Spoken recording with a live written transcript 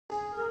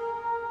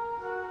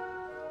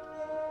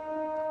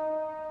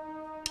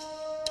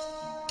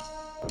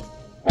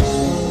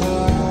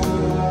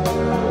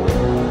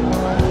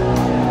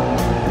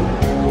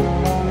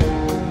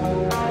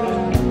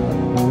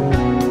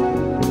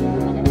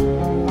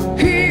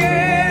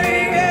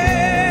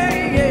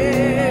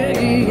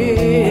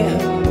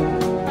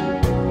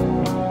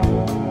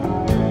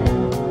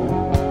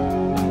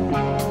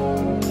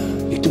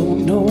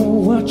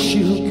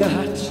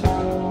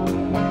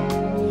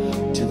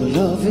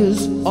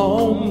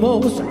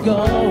almost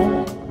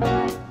gone.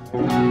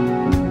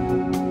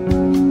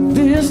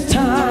 This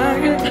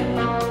time,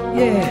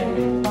 yeah,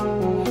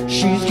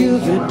 she's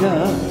giving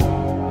up.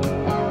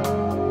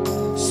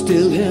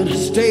 Still in a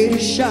state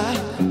of shock.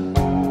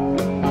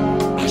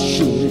 I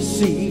should have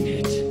seen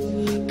it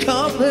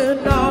coming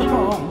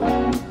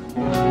on.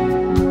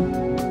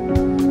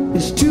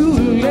 It's too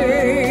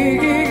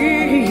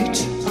late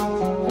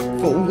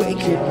for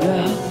waking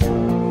up.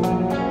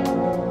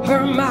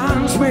 Her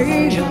mind's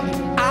made up.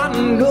 I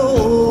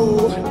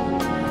know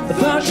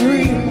the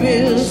dream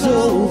is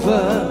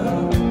over,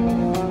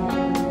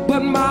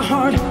 but my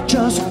heart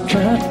just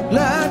can't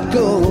let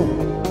go.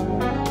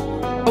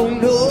 Oh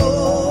no,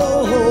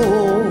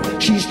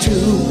 she's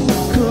too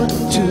good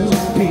to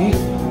be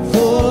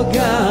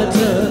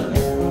forgotten,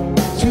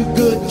 too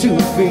good to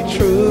be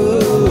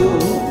true.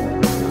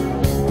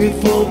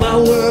 Before my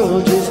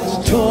world is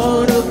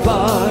torn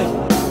apart,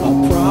 I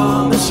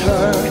promise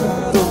her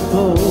the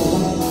moon.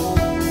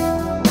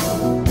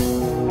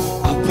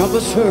 I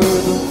promise her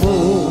the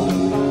moon.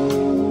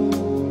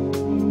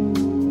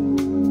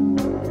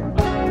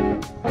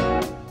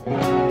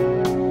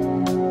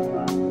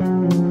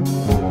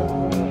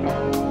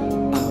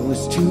 I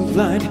was too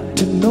blind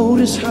to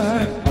notice her,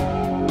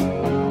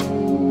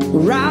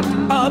 wrapped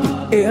up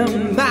in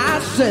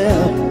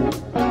myself,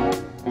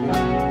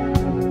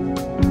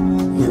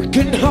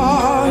 working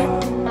hard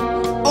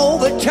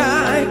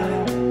overtime,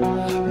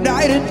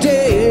 night and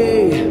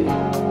day.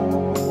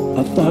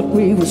 I thought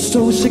we were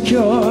so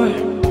secure.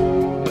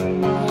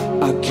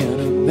 I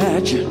can't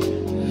imagine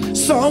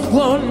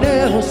someone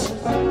else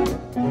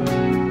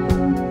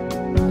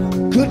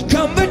could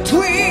come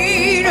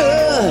between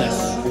us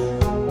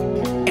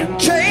and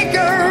take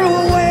her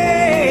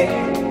away.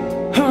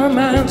 Her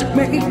mind's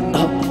made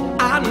up.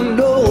 I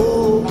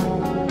know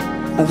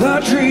the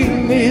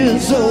dream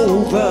is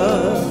over,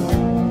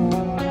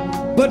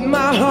 but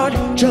my heart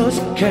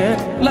just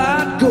can't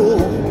let go.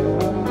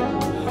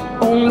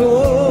 Oh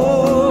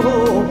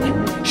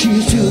no,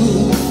 she's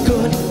too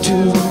good to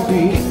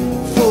be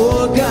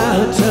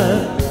forgotten,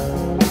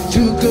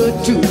 too good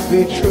to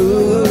be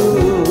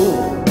true.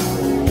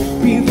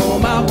 Before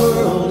my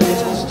world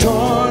is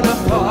torn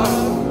apart,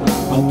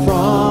 I'll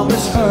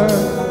promise her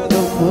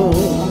the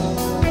moon.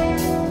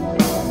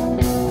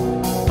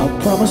 I'll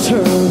promise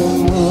her the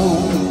moon.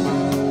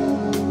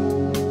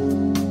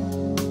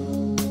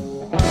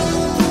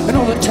 And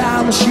all the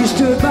time she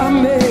stood by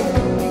me,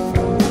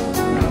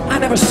 I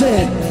never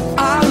said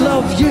I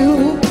love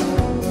you.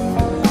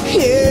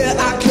 Yeah,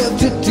 I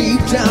kept it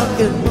deep down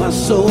in my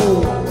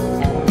soul.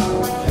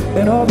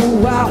 And all the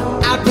while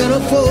I've been a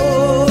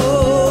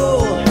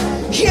fool.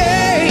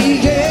 Yeah,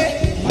 yeah,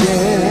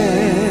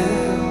 yeah.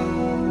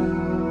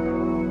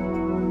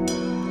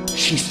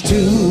 She's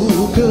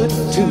too good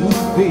to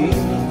be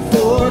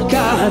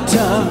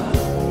forgotten,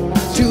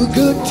 too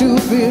good to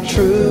be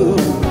true.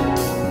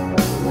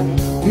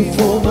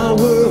 Before my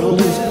world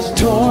is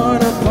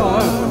torn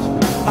apart,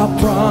 I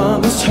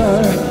promise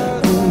her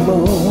the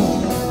moon.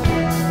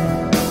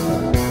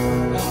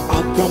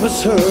 I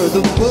promise her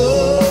the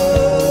moon.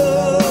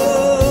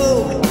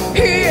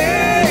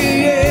 Yeah,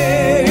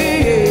 yeah,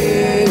 yeah,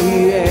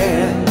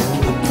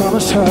 yeah. I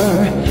promise her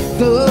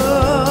the